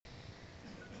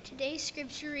Today's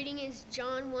scripture reading is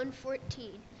John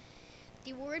 1:14.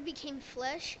 The Word became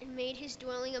flesh and made his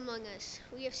dwelling among us.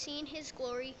 We have seen his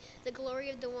glory, the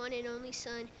glory of the one and only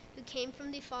Son, who came from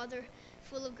the Father,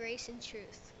 full of grace and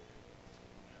truth.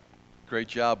 Great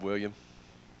job, William.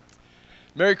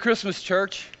 Merry Christmas,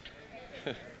 church.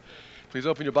 Please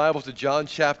open your Bibles to John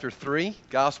chapter 3,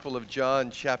 Gospel of John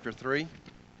chapter 3.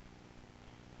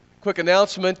 Quick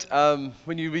announcement,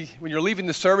 when you're leaving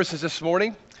the services this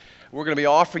morning, we're going to be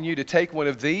offering you to take one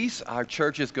of these. Our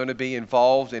church is going to be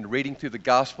involved in reading through the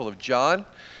Gospel of John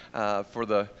for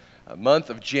the month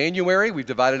of January. We've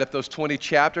divided up those 20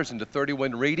 chapters into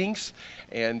 31 readings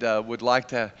and would like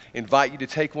to invite you to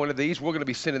take one of these. We're going to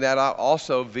be sending that out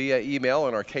also via email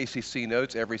on our KCC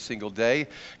notes every single day,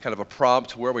 kind of a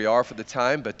prompt where we are for the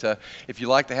time. But if you'd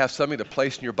like to have something to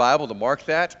place in your Bible to mark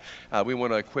that, we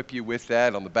want to equip you with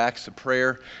that on the backs of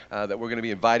prayer that we're going to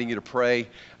be inviting you to pray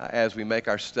as we make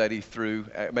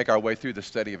our way through the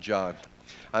study of John.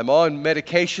 I'm on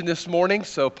medication this morning,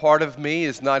 so part of me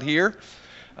is not here.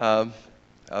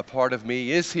 A part of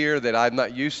me is here that I'm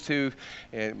not used to,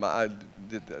 and I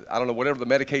don't know, whatever the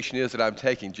medication is that I'm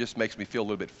taking just makes me feel a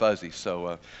little bit fuzzy,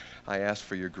 so I ask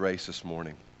for your grace this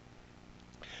morning.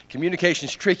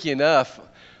 Communication's tricky enough,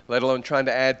 let alone trying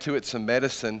to add to it some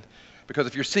medicine, because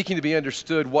if you're seeking to be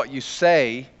understood, what you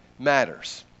say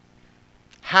matters.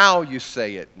 How you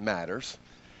say it matters,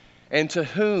 and to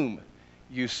whom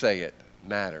you say it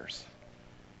matters.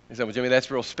 You say, well, Jimmy, that's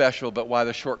real special, but why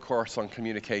the short course on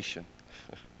communication?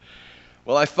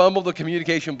 Well, I fumbled the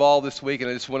communication ball this week, and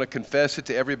I just want to confess it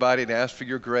to everybody and ask for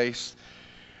your grace.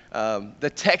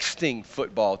 The texting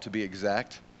football, to be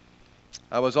exact.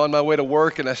 I was on my way to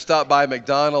work, and I stopped by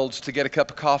McDonald's to get a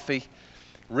cup of coffee.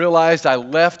 Realized I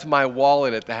left my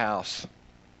wallet at the house.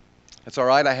 That's all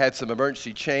right. I had some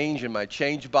emergency change in my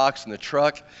change box in the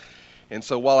truck, and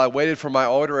so while I waited for my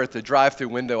order at the drive-thru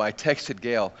window, I texted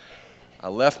Gail, I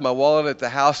left my wallet at the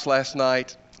house last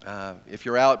night. If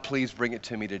you're out, please bring it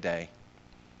to me today.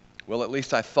 Well, at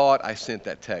least I thought I sent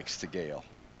that text to Gail.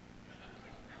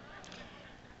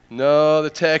 No, the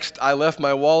text, I left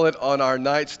my wallet on our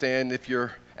nightstand. If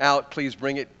you're out, please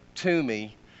bring it to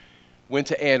me, went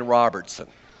to Ann Robertson.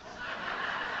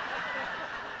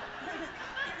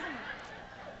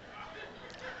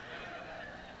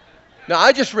 Now,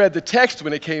 I just read the text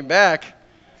when it came back,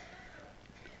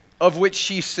 of which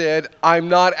she said, I'm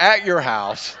not at your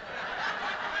house.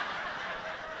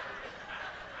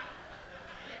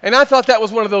 And I thought that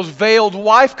was one of those veiled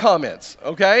wife comments,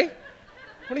 okay?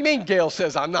 What do you mean Gail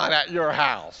says I'm not at your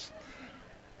house?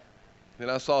 Then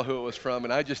I saw who it was from,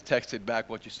 and I just texted back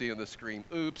what you see on the screen.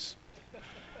 Oops.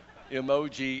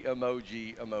 Emoji,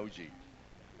 emoji, emoji.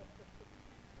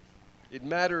 It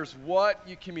matters what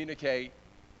you communicate,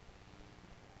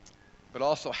 but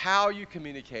also how you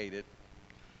communicate it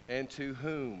and to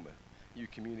whom you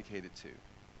communicate it to.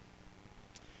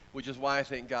 Which is why I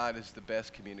think God is the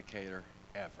best communicator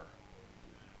ever.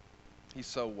 He's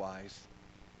so wise,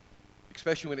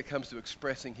 especially when it comes to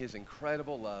expressing his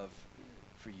incredible love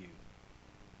for you.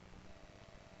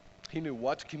 He knew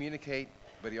what to communicate,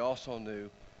 but he also knew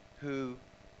who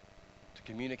to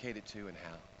communicate it to and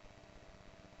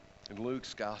how. In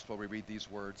Luke's gospel, we read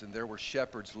these words, and there were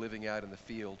shepherds living out in the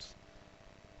fields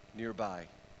nearby.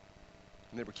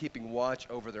 And they were keeping watch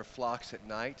over their flocks at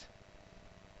night.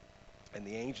 And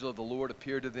the angel of the Lord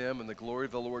appeared to them, and the glory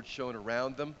of the Lord shone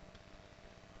around them.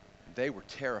 They were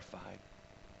terrified.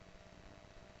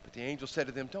 But the angel said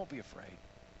to them, don't be afraid.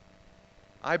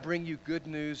 I bring you good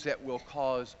news that will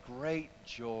cause great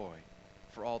joy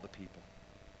for all the people.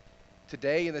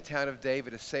 Today in the town of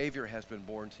David, a Savior has been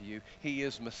born to you. He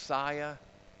is Messiah,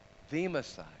 the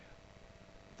Messiah,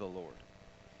 the Lord.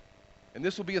 And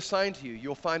this will be a sign to you.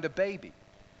 You'll find a baby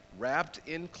wrapped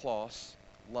in cloths,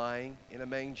 lying in a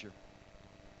manger.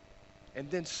 And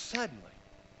then suddenly,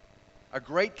 a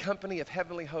great company of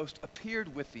heavenly hosts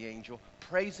appeared with the angel,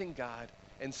 praising God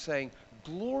and saying,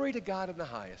 glory to God in the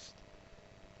highest,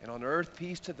 and on earth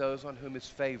peace to those on whom his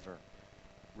favor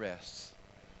rests.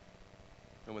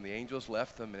 And when the angels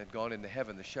left them and had gone into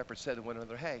heaven, the shepherds said to one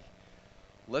another, hey,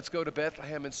 let's go to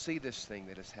Bethlehem and see this thing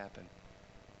that has happened,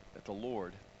 that the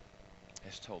Lord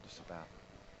has told us about.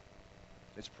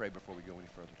 Let's pray before we go any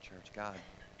further, church. God,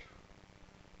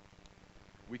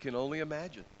 we can only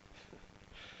imagine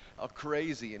how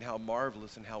crazy and how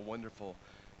marvelous and how wonderful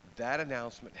that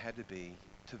announcement had to be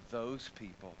to those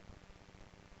people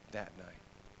that night.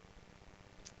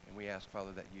 And we ask,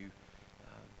 Father, that you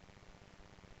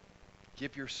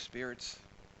give your Spirit's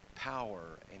power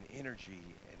and energy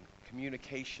and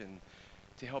communication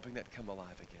to helping that come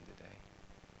alive again today.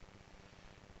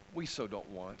 We so don't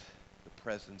want the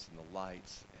presents and the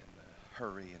lights and the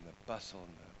hurry and the bustle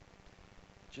and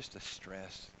just the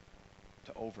stress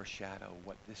to overshadow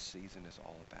what this season is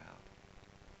all about.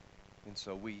 And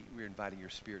so we're inviting your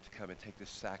Spirit to come and take this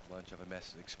sack lunch of a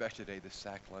message, especially today, this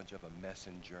sack lunch of a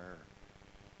messenger,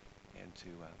 and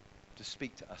to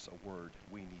speak to us a word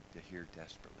we need to hear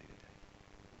desperately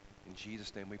today. In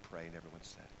Jesus' name we pray, and everyone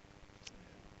said.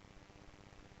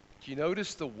 Do you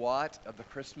notice the what of the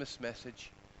Christmas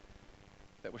message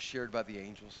that was shared by the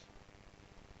angels?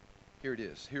 Here it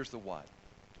is. Here's the what.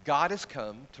 God has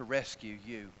come to rescue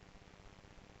you.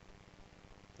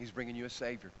 He's bringing you a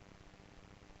Savior.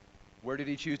 Where did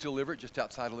he choose to deliver it? Just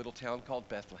outside a little town called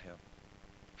Bethlehem.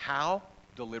 How?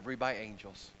 Delivery by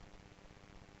angels.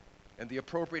 And the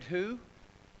appropriate who?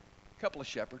 A couple of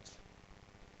shepherds.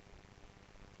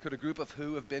 Could a group of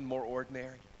who have been more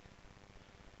ordinary?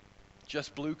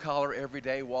 Just blue-collar,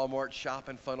 everyday, Walmart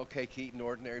shopping, funnel cake eating,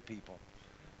 ordinary people.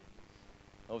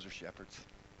 Those are shepherds.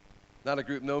 Not a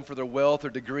group known for their wealth or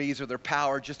degrees or their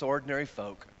power, just ordinary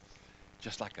folk,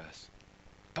 just like us.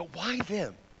 But why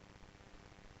them?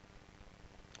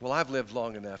 Well, I've lived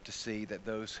long enough to see that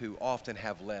those who often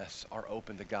have less are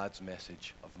open to God's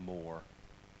message of more.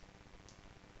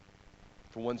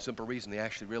 For one simple reason, they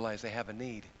actually realize they have a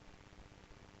need.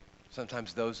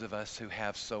 Sometimes those of us who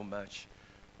have so much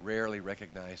rarely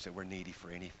recognize that we're needy for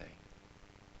anything.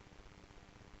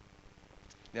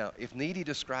 Now, if needy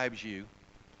describes you,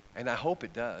 and I hope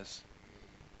it does,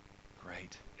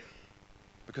 great.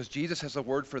 Because Jesus has a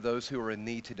word for those who are in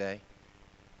need today.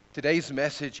 Today's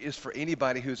message is for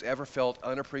anybody who's ever felt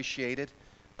unappreciated,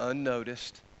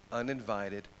 unnoticed,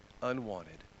 uninvited,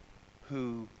 unwanted,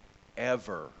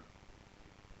 whoever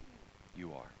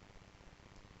you are.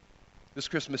 This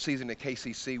Christmas season at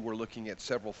KCC, we're looking at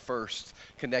several firsts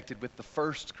connected with the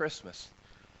first Christmas.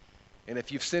 And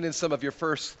if you've sent in some of your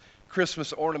first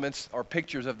Christmas ornaments or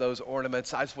pictures of those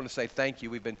ornaments, I just want to say thank you.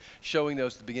 We've been showing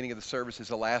those at the beginning of the services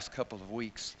the last couple of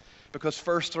weeks because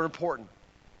firsts are important.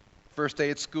 First day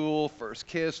at school, first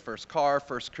kiss, first car,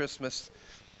 first Christmas.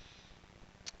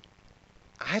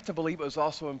 I have to believe it was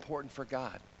also important for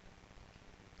God.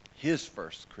 His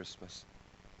first Christmas.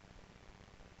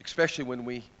 Especially when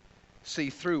we see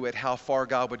through it how far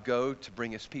God would go to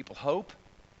bring his people hope,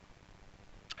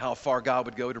 how far God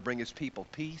would go to bring his people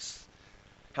peace,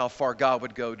 how far God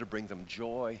would go to bring them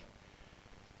joy.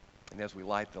 And as we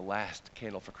light the last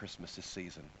candle for Christmas this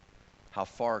season, how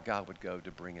far God would go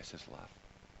to bring us his love.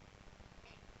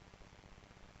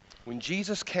 When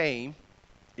Jesus came,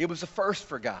 it was a first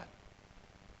for God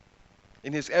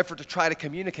in his effort to try to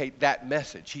communicate that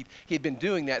message. He'd been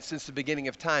doing that since the beginning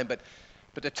of time, but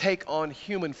to take on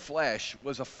human flesh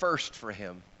was a first for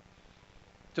him.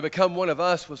 To become one of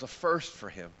us was a first for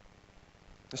him.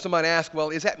 And somebody asked,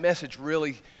 well, is that message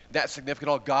really that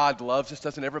significant? Oh, God loves us.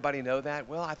 Doesn't everybody know that?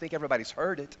 Well, I think everybody's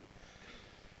heard it.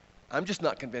 I'm just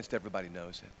not convinced everybody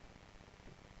knows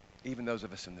it, even those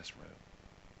of us in this room.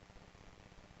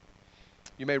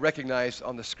 You may recognize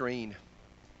on the screen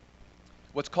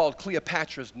what's called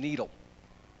Cleopatra's Needle.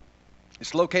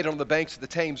 It's located on the banks of the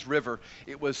Thames River.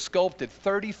 It was sculpted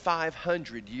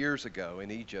 3,500 years ago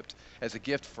in Egypt as a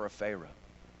gift for a pharaoh.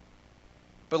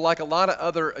 But like a lot of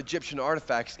other Egyptian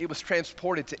artifacts, it was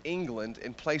transported to England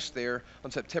and placed there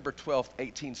on September 12,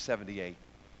 1878.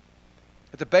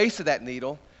 At the base of that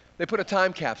needle, they put a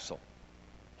time capsule.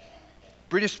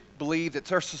 British believed that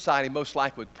their society most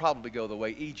likely would probably go the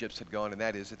way Egypt's had gone, and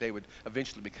that is that they would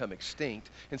eventually become extinct.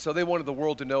 And so they wanted the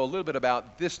world to know a little bit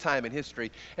about this time in history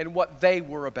and what they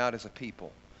were about as a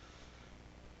people.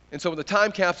 And so in the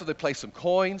time capsule, they placed some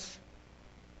coins,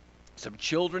 some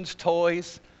children's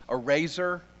toys, a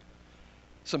razor,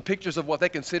 some pictures of what they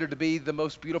considered to be the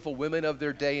most beautiful women of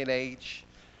their day and age.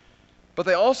 But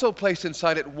they also placed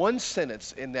inside it one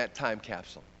sentence in that time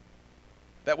capsule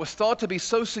that was thought to be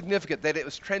so significant that it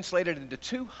was translated into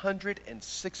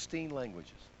 216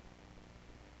 languages.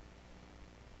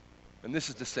 And this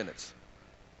is the sentence.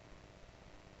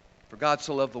 For God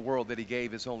so loved the world that he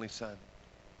gave his only Son,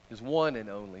 his one and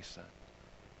only Son,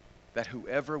 that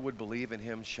whoever would believe in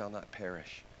him shall not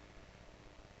perish,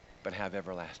 but have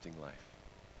everlasting life.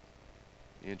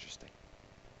 Interesting.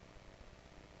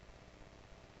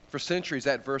 For centuries,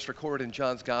 that verse recorded in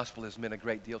John's Gospel has meant a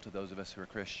great deal to those of us who are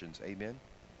Christians. Amen?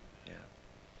 Yeah.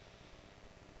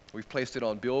 We've placed it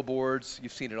on billboards.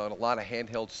 You've seen it on a lot of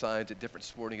handheld signs at different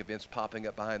sporting events popping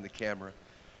up behind the camera.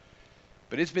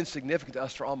 But it's been significant to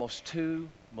us for almost 2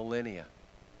 millennia.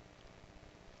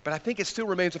 But I think it still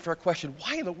remains a fair question.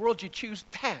 Why in the world did you choose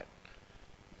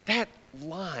that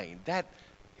line, that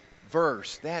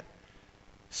verse, that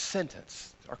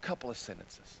sentence, or a couple of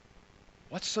sentences?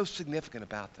 What's so significant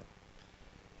about them?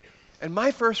 And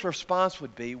my first response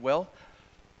would be, well,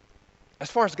 as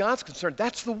far as God's concerned,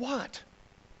 that's the what.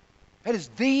 That is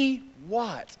the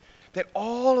what that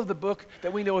all of the book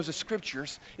that we know as the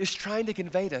Scriptures is trying to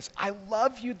convey to us. I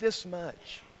love you this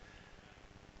much.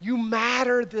 You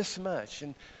matter this much.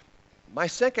 And my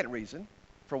second reason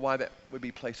for why that would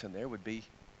be placed in there would be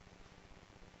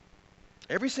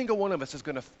every single one of us is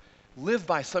going to live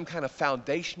by some kind of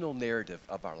foundational narrative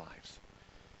of our lives.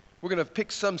 We're going to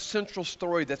pick some central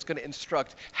story that's going to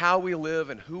instruct how we live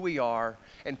and who we are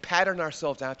and pattern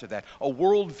ourselves after that. A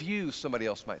worldview, somebody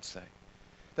else might say,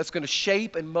 that's going to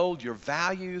shape and mold your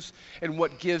values and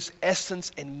what gives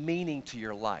essence and meaning to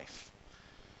your life.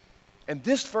 And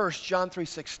this verse, John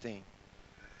 3:16,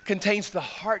 contains the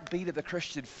heartbeat of the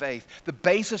Christian faith, the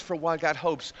basis for what God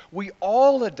hopes we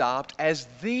all adopt as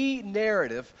the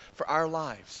narrative for our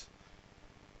lives.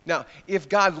 Now, if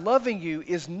God loving you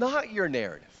is not your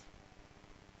narrative,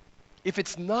 if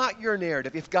it's not your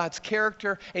narrative, if God's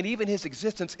character and even his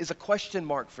existence is a question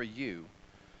mark for you,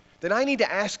 then I need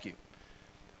to ask you,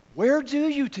 where do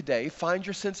you today find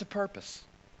your sense of purpose?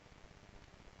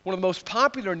 One of the most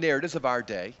popular narratives of our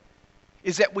day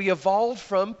is that we evolved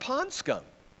from pond scum,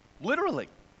 literally.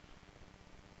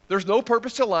 There's no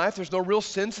purpose to life. There's no real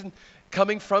sense in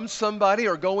coming from somebody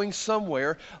or going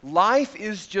somewhere. Life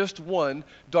is just one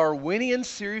Darwinian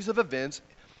series of events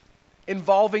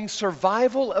involving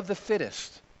survival of the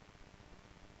fittest.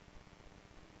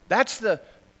 That's the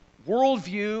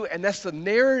worldview, and that's the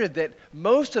narrative that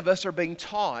most of us are being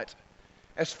taught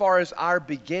as far as our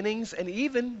beginnings and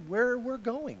even where we're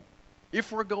going,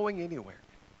 if we're going anywhere.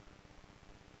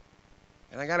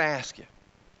 And I got to ask you,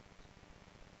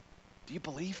 do you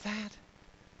believe that?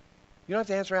 You don't have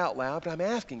to answer out loud, but I'm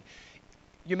asking.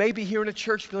 You may be here in a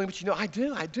church building, but you know, I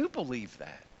do believe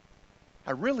that.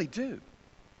 I really do.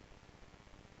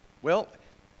 Well,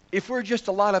 if we're just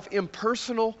a lot of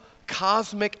impersonal,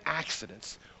 cosmic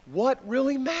accidents, what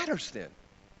really matters then?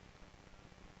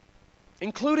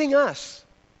 Including us.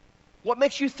 What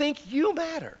makes you think you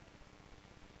matter?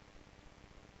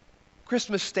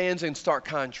 Christmas stands in stark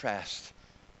contrast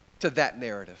to that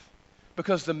narrative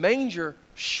because the manger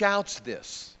shouts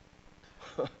this.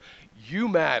 You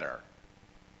matter.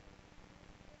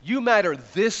 You matter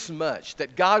this much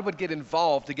that God would get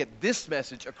involved to get this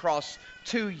message across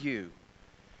to you.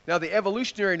 Now, the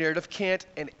evolutionary narrative can't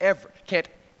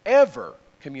ever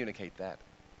communicate that.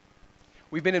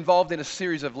 We've been involved in a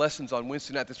series of lessons on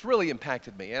Wednesday night that's really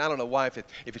impacted me. And I don't know why, if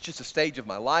it's just a stage of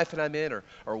my life that I'm in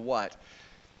or what.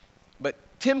 But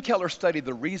Tim Keller studied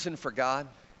the reason for God.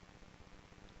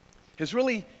 Has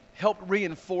really helped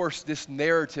reinforce this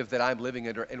narrative that I'm living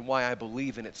under and why I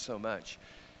believe in it so much.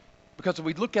 Because if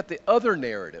we look at the other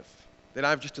narrative that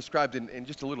I've just described in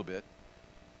just a little bit,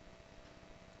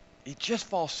 it just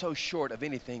falls so short of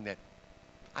anything that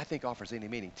I think offers any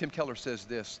meaning. Tim Keller says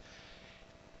this: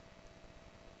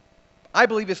 I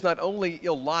believe it's not only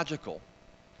illogical,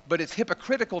 but it's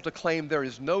hypocritical to claim there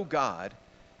is no God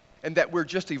and that we're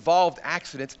just evolved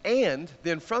accidents, and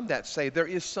then from that say there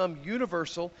is some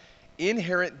universal,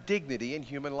 inherent dignity in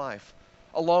human life,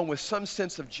 along with some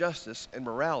sense of justice and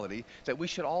morality that we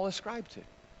should all ascribe to.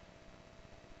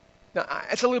 Now,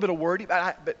 it's a little bit of wordy,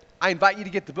 but I invite you to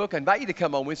get the book. I invite you to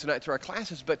come on Wednesday night to our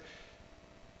classes, but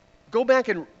go back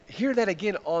and hear that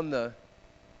again on the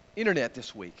internet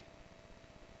this week.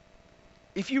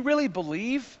 If you really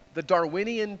believe the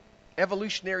Darwinian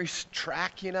evolutionary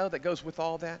track, that goes with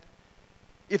all that,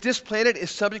 if this planet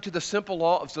is subject to the simple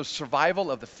law of the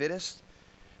survival of the fittest,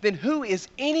 then who is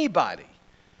anybody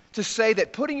to say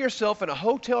that putting yourself in a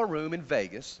hotel room in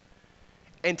Vegas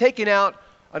and taking out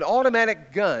an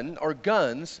automatic gun or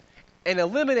guns and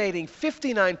eliminating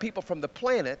 59 people from the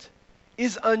planet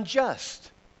is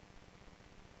unjust?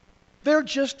 They're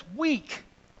just weak,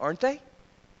 aren't they?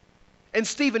 And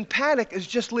Stephen Paddock is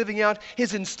just living out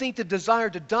his instinctive desire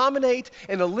to dominate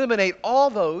and eliminate all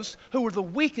those who are the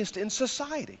weakest in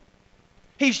society.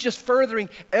 He's just furthering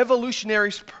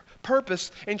evolutionary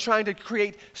purpose in trying to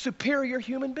create superior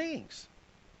human beings.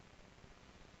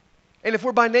 And if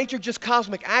we're by nature just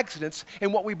cosmic accidents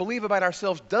and what we believe about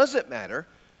ourselves doesn't matter,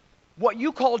 what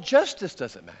you call justice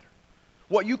doesn't matter.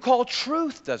 What you call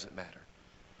truth doesn't matter.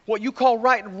 What you call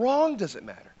right and wrong doesn't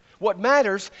matter. What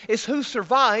matters is who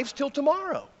survives till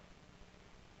tomorrow.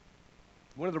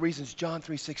 One of the reasons John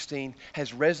 3:16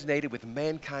 has resonated with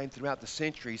mankind throughout the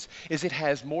centuries is it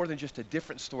has more than just a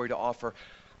different story to offer.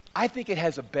 I think it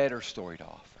has a better story to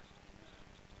offer.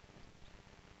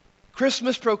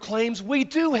 Christmas proclaims we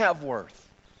do have worth.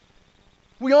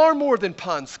 We are more than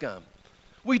pond scum.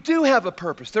 We do have a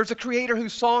purpose. There's a Creator who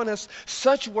saw in us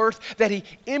such worth that He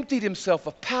emptied Himself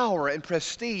of power and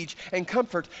prestige and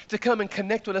comfort to come and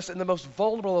connect with us in the most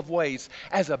vulnerable of ways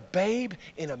as a babe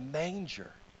in a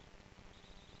manger.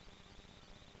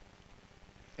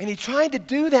 And He tried to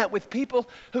do that with people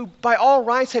who, by all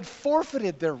rights, had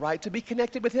forfeited their right to be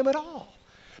connected with Him at all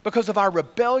because of our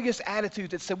rebellious attitude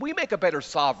that said, we make a better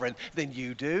sovereign than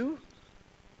you do.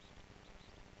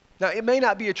 Now, it may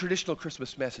not be a traditional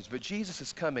Christmas message, but Jesus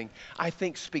is coming, I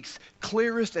think, speaks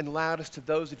clearest and loudest to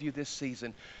those of you this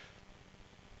season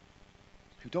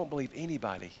who don't believe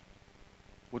anybody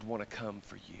would want to come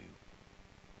for you.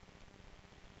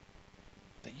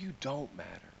 That you don't matter.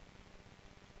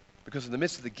 Because in the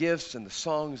midst of the gifts and the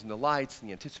songs and the lights and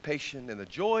the anticipation and the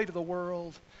joy to the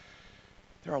world,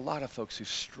 there are a lot of folks who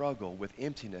struggle with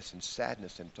emptiness and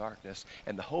sadness and darkness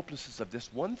and the hopelessness of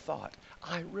this one thought,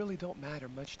 I really don't matter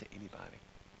much to anybody.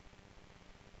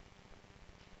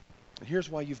 And here's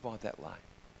why you've bought that lie.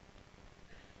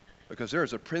 Because there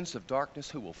is a prince of darkness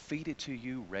who will feed it to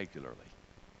you regularly.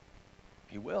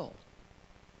 He will.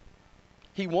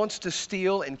 He wants to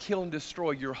steal and kill and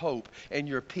destroy your hope and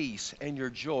your peace and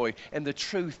your joy and the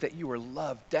truth that you are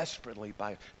loved desperately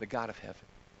by the God of heaven.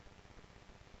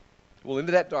 Well,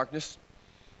 into that darkness,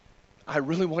 I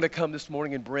really want to come this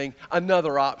morning and bring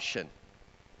another option.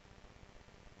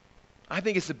 I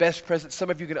think it's the best present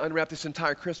some of you can unwrap this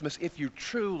entire Christmas if you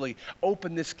truly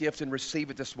open this gift and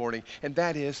receive it this morning. And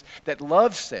that is that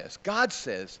love says, God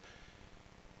says,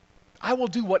 I will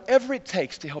do whatever it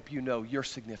takes to help you know you're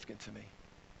significant to me,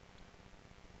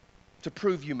 to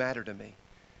prove you matter to me.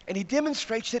 And He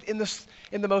demonstrates it in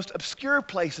the most obscure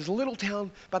places, a little town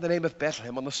by the name of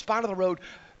Bethlehem, on the spot of the road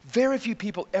very few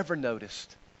people ever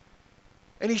noticed.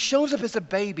 And He shows up as a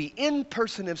baby in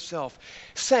person Himself,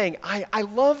 saying, I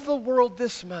love the world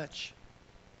this much.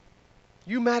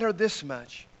 You matter this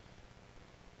much.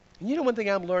 And you know one thing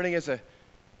I'm learning as an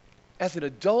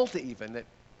adult even, that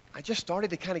I just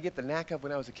started to kind of get the knack of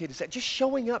when I was a kid, is that just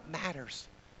showing up matters.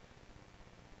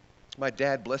 My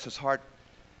dad, bless his heart,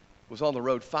 was on the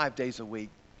road 5 days a week,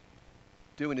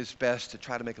 doing his best to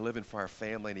try to make a living for our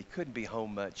family, and he couldn't be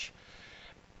home much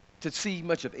to see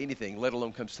much of anything, let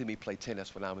alone come see me play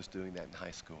tennis when I was doing that in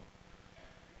high school.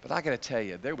 But I got to tell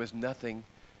you, there was nothing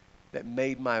that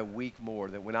made my week more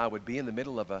than when I would be in the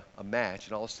middle of a match,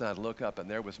 and all of a sudden I'd look up, and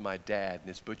there was my dad and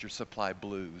his Butcher Supply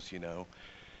Blues,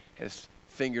 his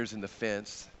fingers in the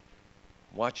fence,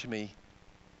 watching me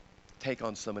take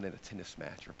on someone in a tennis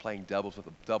match or playing doubles with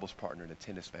a doubles partner in a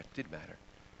tennis match. Didn't matter.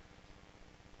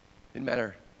 Didn't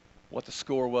matter what the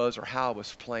score was or how I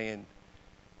was playing.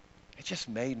 It just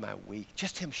made my week.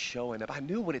 Just him showing up. I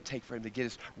knew what it'd take for him to get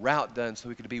his route done so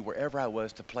he could be wherever I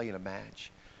was to play in a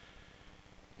match.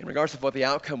 In regards to what the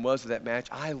outcome was of that match,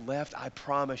 I left, I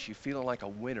promise you, feeling like a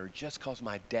winner just because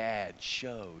my dad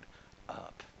showed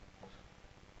up.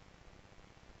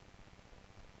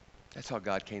 That's how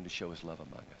God came to show His love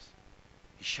among us.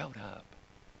 He showed up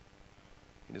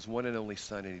in His one and only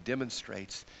Son, and He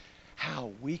demonstrates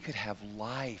how we could have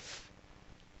life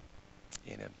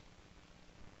in Him.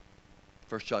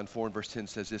 1 John 4 and verse 10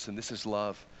 says this, and this is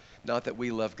love, not that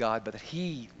we love God, but that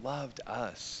He loved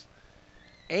us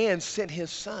and sent His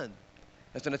Son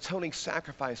as an atoning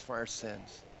sacrifice for our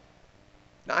sins.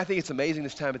 Now, I think it's amazing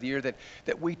this time of the year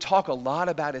that we talk a lot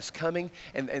about His coming,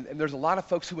 and there's a lot of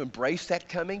folks who embrace that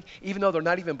coming, even though they're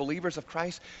not even believers of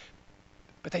Christ,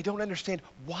 but they don't understand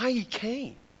why He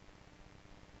came.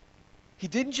 He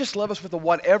didn't just love us with a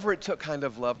whatever it took kind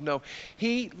of love. No,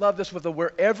 He loved us with a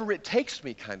wherever it takes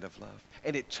me kind of love.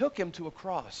 And it took Him to a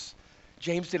cross.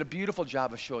 James did a beautiful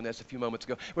job of showing this a few moments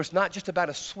ago, where it's not just about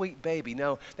a sweet baby.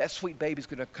 No, that sweet baby's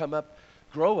going to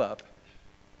grow up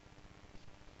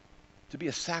to be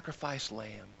a sacrificed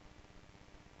lamb.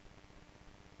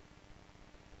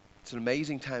 It's an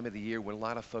amazing time of the year when a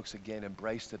lot of folks, again,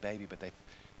 embrace the baby, but they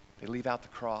leave out the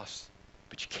cross.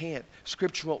 But you can't.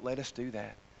 Scripture won't let us do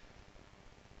that.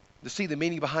 To see the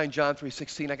meaning behind John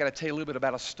 3:16, I got to tell you a little bit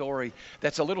about a story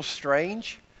that's a little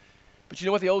strange. But you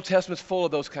know what? The Old Testament's full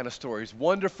of those kind of stories.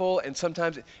 Wonderful and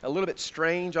sometimes a little bit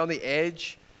strange, on the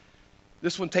edge.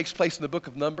 This one takes place in the book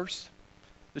of Numbers.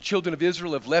 The children of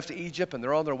Israel have left Egypt and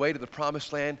they're on their way to the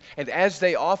promised land. And as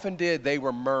they often did, they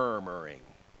were murmuring.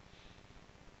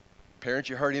 Parents,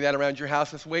 you heard any of that around your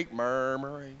house this week?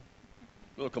 Murmuring.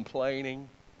 A little complaining.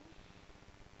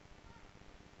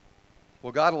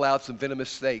 Well, God allowed some venomous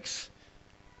snakes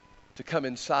to come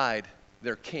inside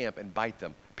their camp and bite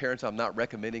them. Parents, I'm not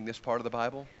recommending this part of the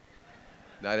Bible.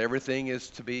 Not everything is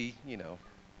to be, an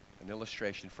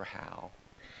illustration for how.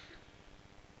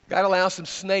 God allows some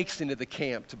snakes into the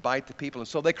camp to bite the people. And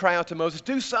so they cry out to Moses,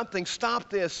 do something, stop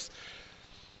this.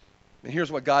 And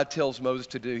here's what God tells Moses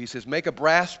to do. He says, make a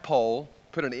brass pole,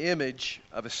 put an image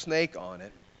of a snake on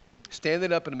it, stand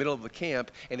it up in the middle of the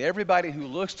camp, and everybody who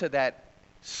looks to that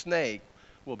snake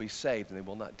will be saved and they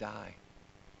will not die.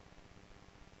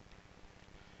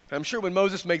 And I'm sure when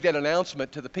Moses made that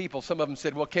announcement to the people, some of them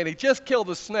said, well, can he just kill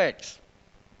the snakes?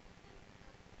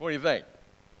 What do you think?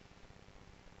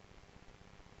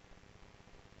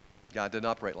 God doesn't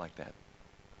operate like that.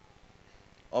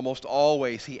 Almost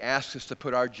always, he asks us to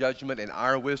put our judgment and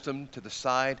our wisdom to the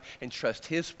side and trust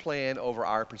his plan over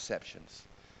our perceptions,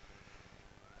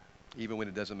 even when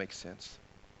it doesn't make sense.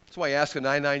 That's why he asked a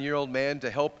 99-year-old man to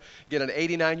help get an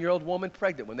 89-year-old woman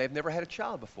pregnant when they've never had a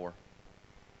child before.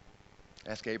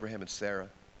 Ask Abraham and Sarah.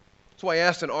 That's why he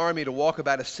asked an army to walk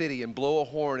about a city and blow a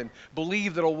horn and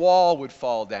believe that a wall would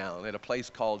fall down at a place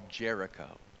called Jericho.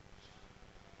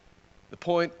 The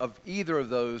point of either of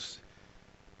those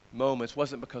moments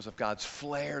wasn't because of God's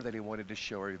flair that he wanted to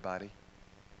show everybody.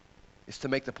 It's to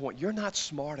make the point, you're not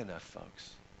smart enough,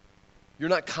 folks. You're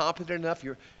not competent enough.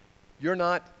 You're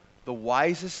not the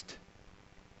wisest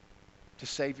to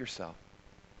save yourself.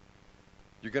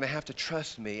 You're going to have to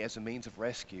trust me as a means of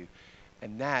rescue.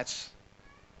 And that's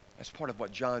part of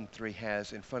what John 3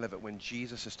 has in front of it when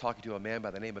Jesus is talking to a man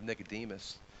by the name of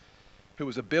Nicodemus, who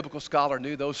was a biblical scholar,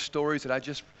 knew those stories that I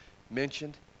just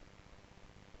mentioned.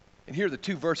 And here are the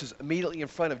two verses immediately in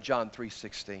front of John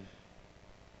 3:16.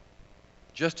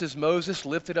 Just as Moses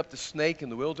lifted up the snake in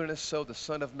the wilderness, so the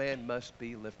Son of Man must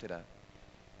be lifted up,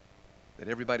 that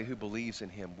everybody who believes in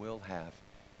him will have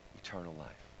eternal life.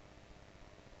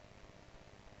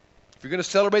 If you're going to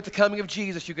celebrate the coming of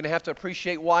Jesus, you're going to have to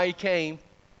appreciate why he came.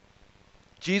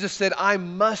 Jesus said, I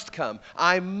must come.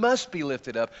 I must be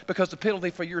lifted up because the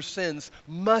penalty for your sins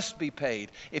must be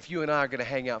paid if you and I are going to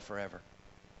hang out forever.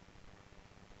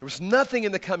 There was nothing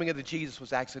in the coming of the Jesus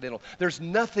was accidental. There's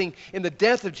nothing in the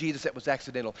death of Jesus that was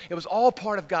accidental. It was all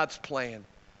part of God's plan.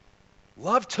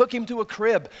 Love took him to a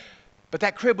crib, but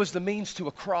that crib was the means to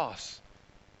a cross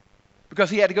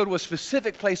because he had to go to a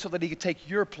specific place so that he could take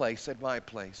your place and my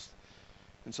place.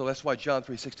 And so that's why John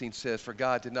 3:16 says, for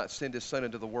God did not send his Son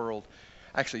into the world.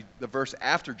 Actually, the verse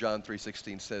after John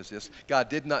 3:16 says this, God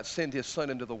did not send his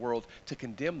Son into the world to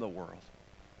condemn the world,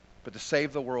 but to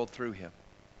save the world through him.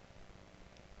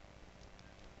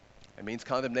 It means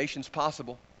condemnation's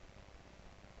possible.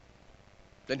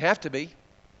 Doesn't have to be.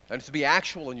 Doesn't have to be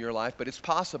actual in your life, but it's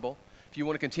possible. If you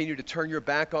want to continue to turn your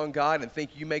back on God and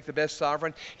think you make the best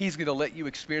sovereign, he's going to let you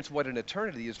experience what an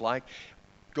eternity is like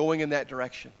going in that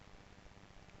direction.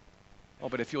 Oh,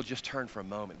 but if you'll just turn for a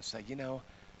moment and say,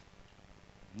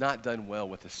 not done well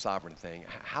with the sovereign thing.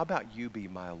 How about you be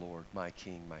my Lord, my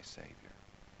King, my Savior?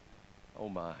 Oh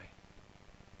my.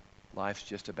 Life's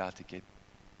just about to get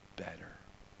better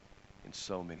in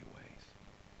so many ways.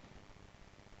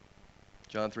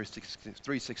 John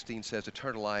 3:16 says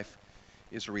eternal life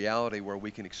is a reality where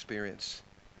we can experience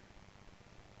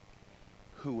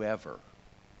whoever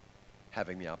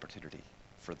having the opportunity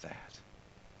for that.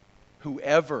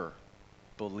 Whoever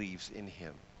believes in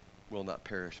him will not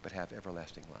perish but have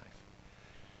everlasting life.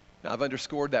 Now, I've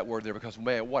underscored that word there because,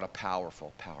 man, what a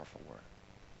powerful, powerful word.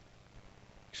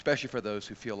 Especially for those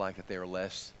who feel like that they are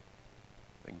less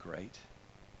than great.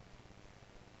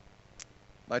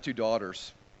 My two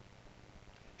daughters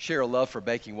share a love for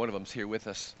baking. One of them's here with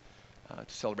us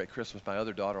to celebrate Christmas. My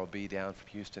other daughter will be down from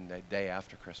Houston the day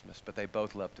after Christmas. But they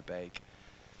both love to bake.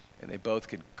 And they both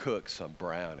can cook some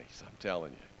brownies, I'm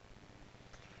telling you.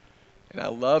 And I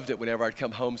loved it whenever I'd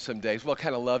come home some days. Well,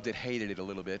 kind of loved it, hated it a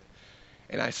little bit.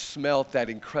 And I smelt that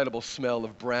incredible smell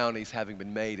of brownies having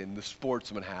been made in the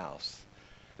Sportsman house.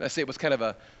 And I say it was kind of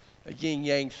a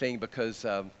yin-yang thing because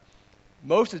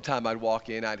most of the time I'd walk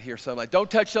in, I'd hear something like,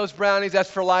 don't touch those brownies, that's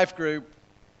for life group.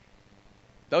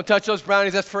 Don't touch those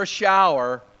brownies, that's for a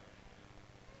shower.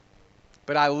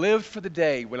 But I lived for the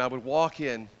day when I would walk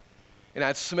in and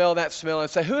I'd smell that smell and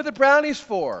say, who are the brownies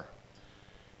for?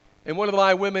 And one of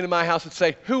my women in my house would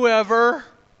say, whoever.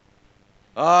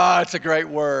 Ah, it's a great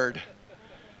word.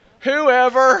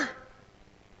 Whoever.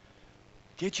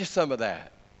 Get you some of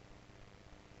that.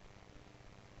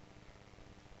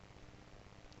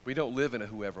 We don't live in a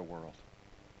whoever world,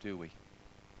 do we?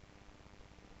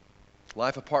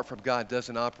 Life apart from God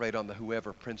doesn't operate on the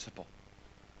whoever principle.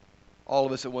 All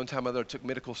of us at one time or another took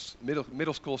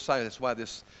middle school science. That's why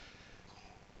this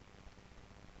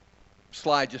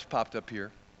slide just popped up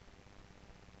here.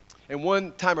 And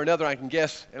one time or another, I can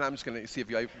guess, and I'm just going to see if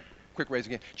you quick raise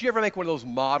again. Did you ever make one of those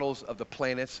models of the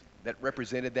planets that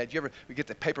represented that? Did you ever get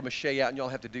the paper mache out and y'all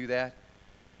have to do that?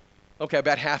 Okay,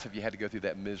 about half of you had to go through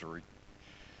that misery.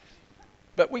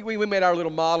 But we made our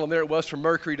little model, and there it was from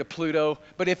Mercury to Pluto.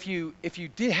 But if you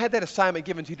had that assignment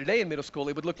given to you today in middle school,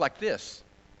 it would look like this.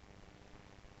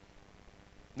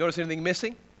 Notice anything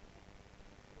missing?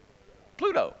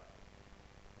 Pluto.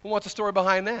 Well, what's the story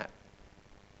behind that?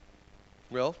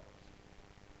 Well,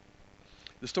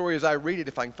 the story as I read it,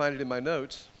 if I can find it in my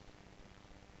notes.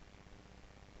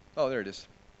 Oh, there it is.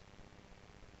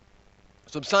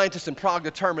 Some scientists in Prague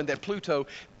determined that Pluto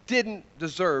didn't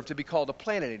deserve to be called a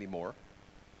planet anymore.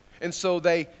 And so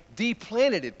they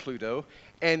deplaneted Pluto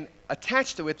and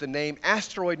attached to it the name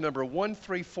asteroid number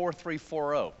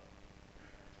 134340.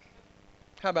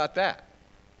 How about that?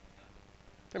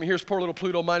 I mean, here's poor little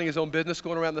Pluto minding his own business,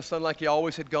 going around the sun like he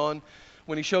always had gone.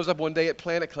 When he shows up one day at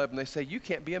Planet Club and they say, "You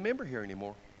can't be a member here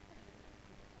anymore.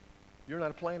 You're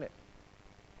not a planet."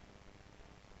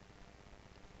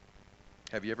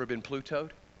 Have you ever been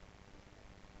Plutoed?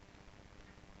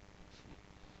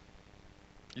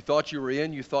 You thought you were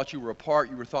in, you thought you were a part,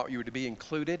 thought you were to be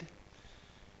included.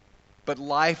 But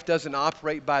life doesn't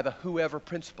operate by the whoever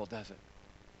principle, does it?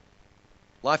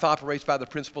 Life operates by the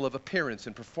principle of appearance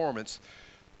and performance.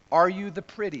 Are you the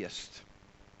prettiest?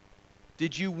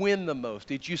 Did you win the most?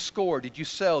 Did you score? Did you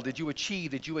sell? Did you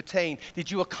achieve? Did you attain?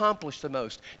 Did you accomplish the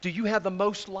most? Do you have the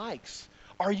most likes?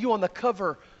 Are you on the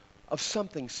cover of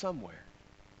something somewhere?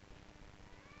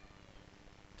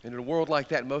 And in a world like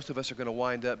that, most of us are going to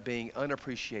wind up being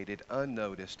unappreciated,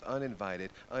 unnoticed,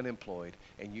 uninvited, unemployed,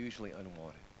 and usually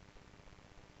unwanted.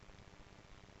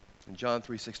 And John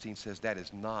 3:16 says that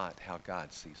is not how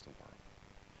God sees the world.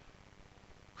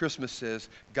 Christmas says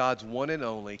God's one and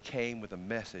only came with a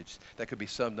message that could be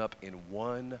summed up in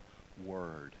one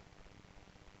word.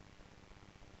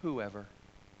 Whoever.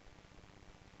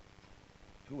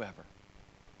 Whoever.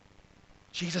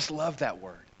 Jesus loved that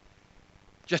word.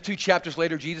 Just 2 chapters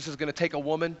later, Jesus is going to take a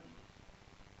woman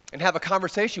and have a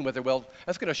conversation with her. Well,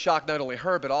 that's going to shock not only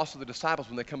her, but also the disciples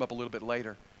when they come up a little bit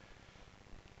later.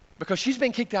 Because she's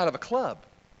been kicked out of a club.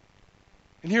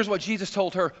 And here's what Jesus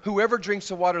told her: whoever drinks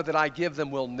the water that I give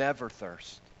them will never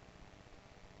thirst.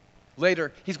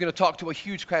 Later, he's going to talk to a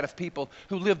huge crowd of people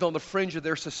who lived on the fringe of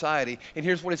their society. And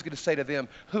here's what he's going to say to them: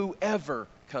 whoever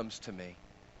comes to me,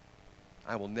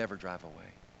 I will never drive away.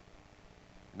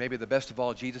 Maybe the best of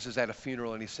all, Jesus is at a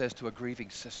funeral and he says to a grieving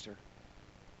sister,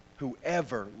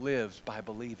 whoever lives by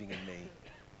believing in me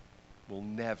will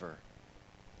never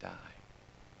die.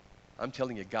 I'm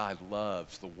telling you, God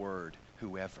loves the word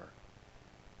whoever.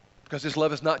 Because his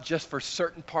love is not just for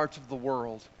certain parts of the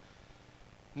world.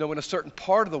 No, in a certain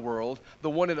part of the world, the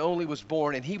one and only was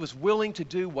born, and he was willing to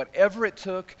do whatever it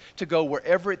took, to go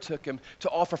wherever it took him, to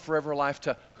offer forever life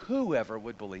to whoever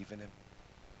would believe in him.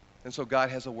 And so God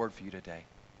has a word for you today.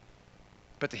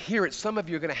 But to hear it, some of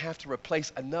you are going to have to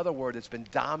replace another word that's been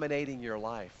dominating your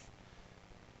life.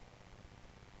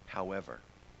 However.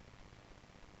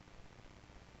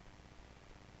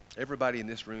 Everybody in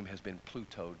this room has been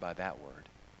Plutoed by that word.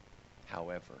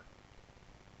 However.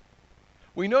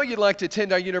 We know you'd like to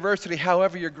attend our university,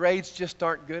 however, your grades just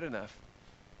aren't good enough.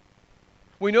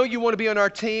 We know you want to be on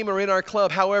our team or in our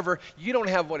club, however, you don't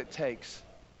have what it takes.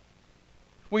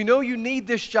 We know you need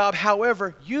this job,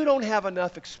 however, you don't have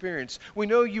enough experience. We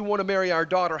know you want to marry our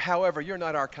daughter, however, you're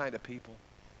not our kind of people.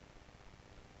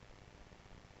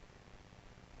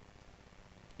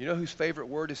 You know whose favorite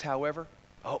word is however?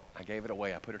 Oh, I gave it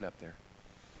away. I put it up there.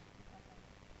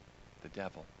 The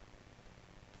devil.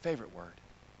 Favorite word.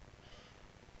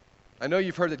 I know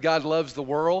you've heard that God loves the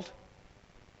world.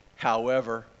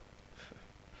 However,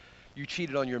 you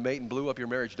cheated on your mate and blew up your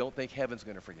marriage. Don't think heaven's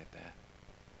going to forget that.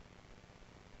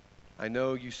 I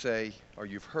know you say, or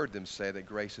you've heard them say, that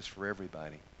grace is for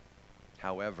everybody.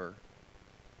 However,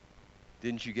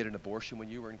 didn't you get an abortion when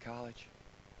you were in college?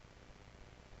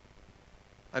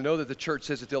 I know that the church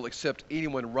says that they'll accept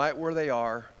anyone right where they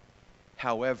are.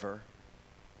 However,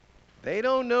 they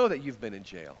don't know that you've been in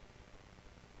jail.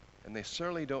 And they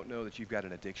certainly don't know that you've got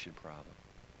an addiction problem.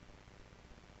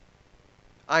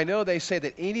 I know they say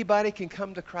that anybody can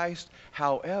come to Christ.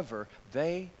 However,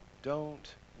 they don't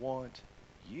want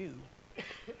you.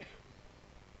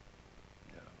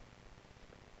 No.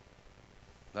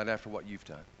 Not after what you've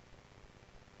done.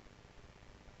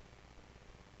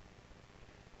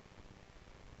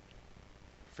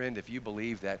 Friend, if you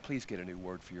believe that, please get a new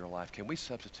word for your life. Can we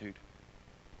substitute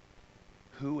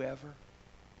whoever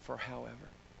for however?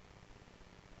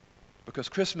 Because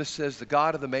Christmas says the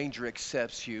God of the manger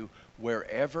accepts you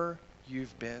wherever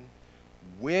you've been,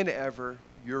 whenever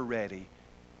you're ready,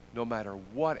 no matter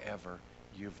whatever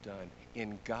you've done.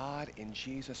 In God, in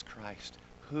Jesus Christ,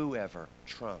 whoever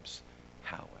trumps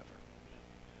however.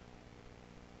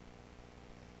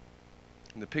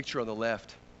 And the picture on the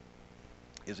left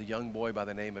is a young boy by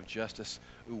the name of Justice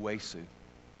Uwesu.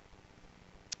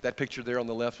 That picture there on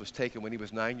the left was taken when he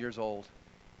was 9 years old.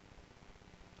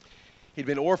 He'd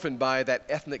been orphaned by that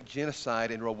ethnic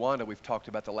genocide in Rwanda we've talked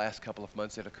about the last couple of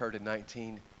months that occurred in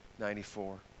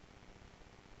 1994.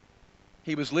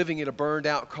 He was living in a burned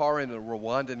out car in a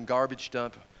Rwandan garbage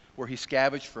dump where he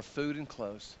scavenged for food and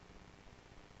clothes.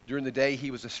 During the day,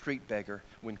 he was a street beggar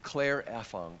when Claire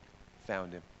Afong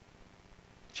found him.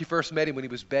 She first met him when he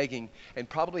was begging and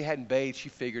probably hadn't bathed, she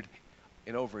figured,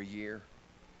 in over a year.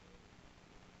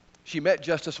 She met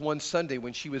Justice one Sunday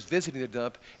when she was visiting the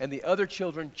dump, and the other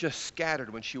children just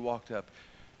scattered when she walked up.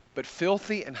 But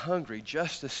filthy and hungry,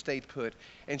 Justice stayed put,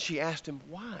 and she asked him,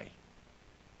 why?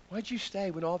 Why'd you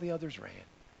stay when all the others ran?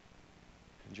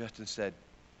 And Justice said,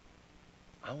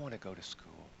 I want to go to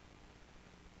school.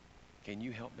 Can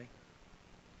you help me?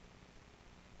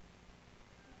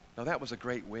 Now that was a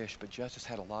great wish, but Justice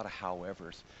had a lot of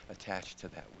howevers attached to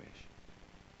that wish.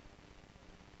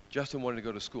 Justin wanted to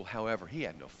go to school. However, he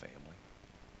had no family.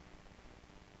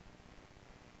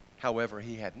 However,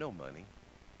 he had no money.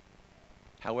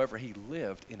 However, he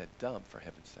lived in a dump, for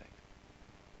heaven's sake.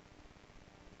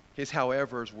 His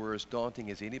howevers were as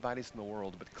daunting as anybody's in the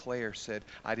world, but Claire said,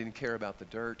 I didn't care about the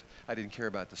dirt. I didn't care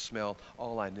about the smell.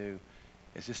 All I knew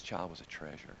is this child was a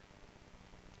treasure.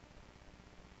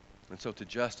 And so to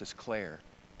Justice, Claire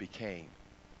became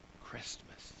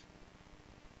Christmas.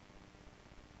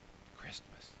 Christmas.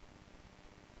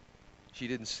 She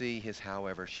didn't see his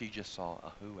however, she just saw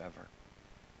a whoever.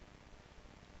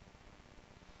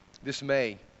 This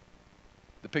May,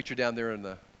 the picture down there in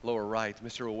the lower right,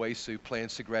 Mr. Uwesu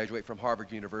plans to graduate from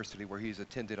Harvard University, where he's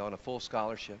attended on a full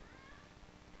scholarship.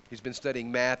 He's been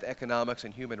studying math, economics,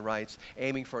 and human rights,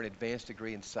 aiming for an advanced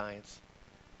degree in science.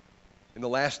 In the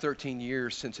last 13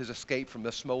 years since his escape from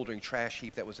the smoldering trash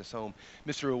heap that was his home,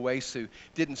 Mr. Uwesu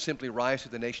didn't simply rise to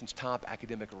the nation's top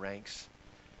academic ranks.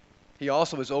 He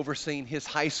also has overseen his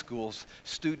high school's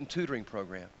student tutoring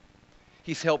program.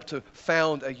 He's helped to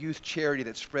found a youth charity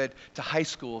that spread to high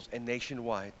schools and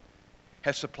nationwide,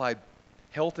 has supplied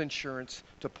health insurance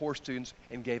to poor students,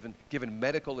 and given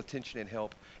medical attention and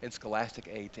help and scholastic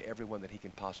aid to everyone that he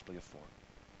can possibly afford.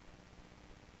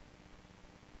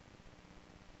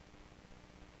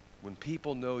 When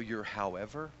people know you're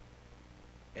however,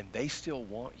 and they still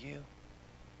want you,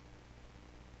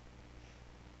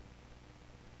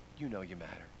 you know you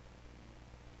matter.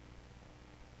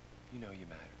 You know you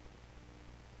matter.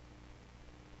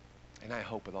 And I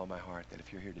hope with all my heart that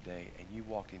if you're here today and you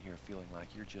walk in here feeling like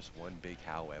you're just one big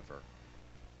however,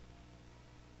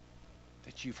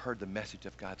 that you've heard the message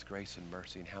of God's grace and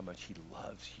mercy and how much he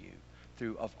loves you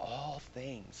through, of all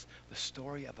things, the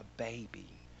story of a baby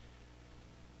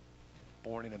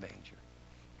born in a manger.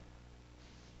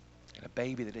 And a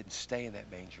baby that didn't stay in that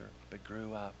manger, but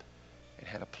grew up and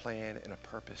had a plan and a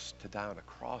purpose to die on a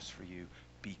cross for you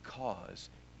because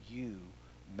you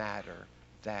matter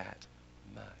that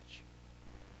much.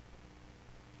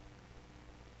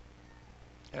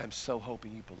 And I'm so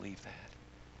hoping you believe that.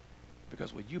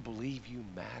 Because when you believe you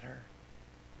matter,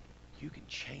 you can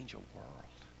change a world.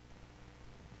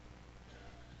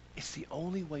 It's the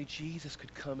only way Jesus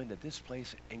could come into this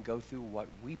place and go through what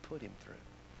we put him through.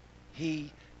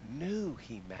 He knew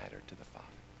he mattered to the Father.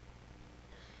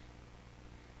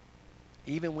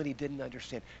 Even when he didn't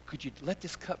understand, could you let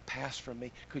this cup pass from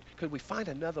me? Could we find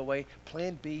another way?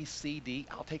 Plan B, C, D,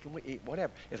 I'll take them,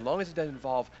 whatever. As long as it doesn't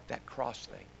involve that cross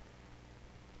thing.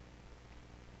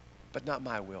 But not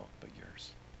my will, but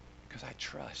yours. Because I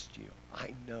trust you.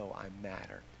 I know I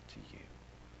matter to you.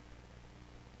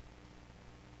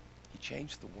 He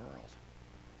changed the world.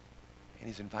 And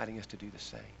he's inviting us to do the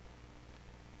same.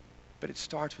 But it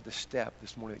starts with a step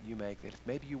this morning that you make, that if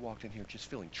maybe you walked in here just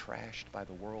feeling trashed by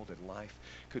the world and life,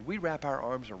 could we wrap our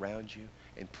arms around you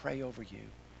and pray over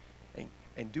you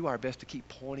and do our best to keep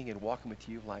pointing and walking with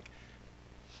you like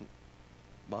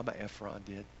Mama Ephron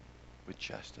did with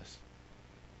Justice,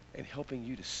 and helping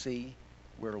you to see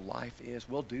where life is?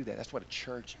 We'll do that. That's what a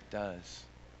church does.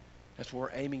 That's what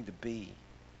we're aiming to be.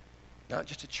 Not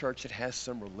just a church that has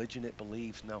some religion it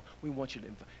believes. No, we want you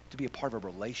to be a part of a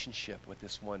relationship with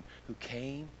this one who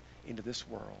came into this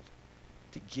world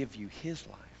to give you his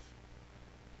life.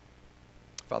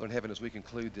 Father in heaven, as we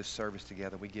conclude this service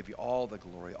together, we give you all the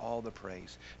glory, all the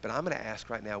praise. But I'm going to ask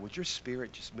right now, would your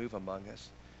spirit just move among us?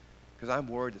 Because I'm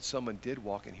worried that someone did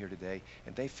walk in here today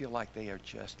and they feel like they are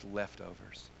just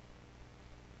leftovers.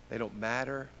 They don't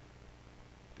matter.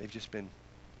 They've just been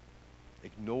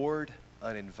ignored,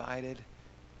 uninvited,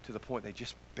 to the point they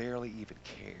just barely even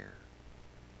care.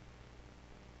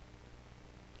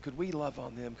 Could we love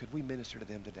on them? Could we minister to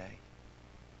them today?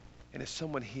 And if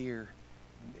someone here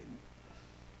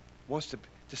wants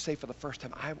to say for the first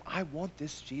time, I want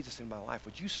this Jesus in my life,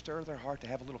 would you stir their heart to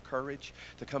have a little courage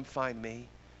to come find me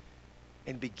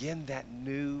and begin that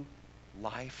new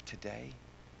life today?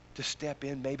 To step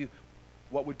in maybe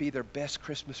what would be their best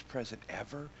Christmas present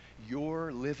ever,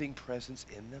 your living presence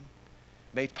in them,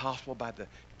 made possible by the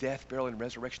death, burial, and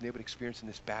resurrection they would experience in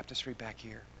this baptistry back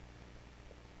here.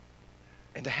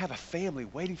 And to have a family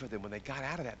waiting for them when they got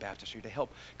out of that baptistry to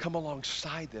help come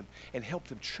alongside them and help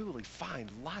them truly find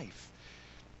life.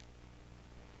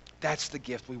 That's the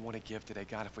gift we want to give today,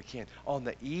 God, if we can. On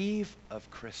the eve of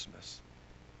Christmas,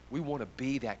 we want to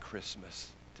be that Christmas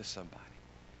to somebody.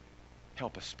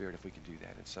 Help us, Spirit, if we can do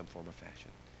that in some form or fashion.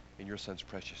 In your Son's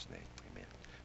precious name, amen.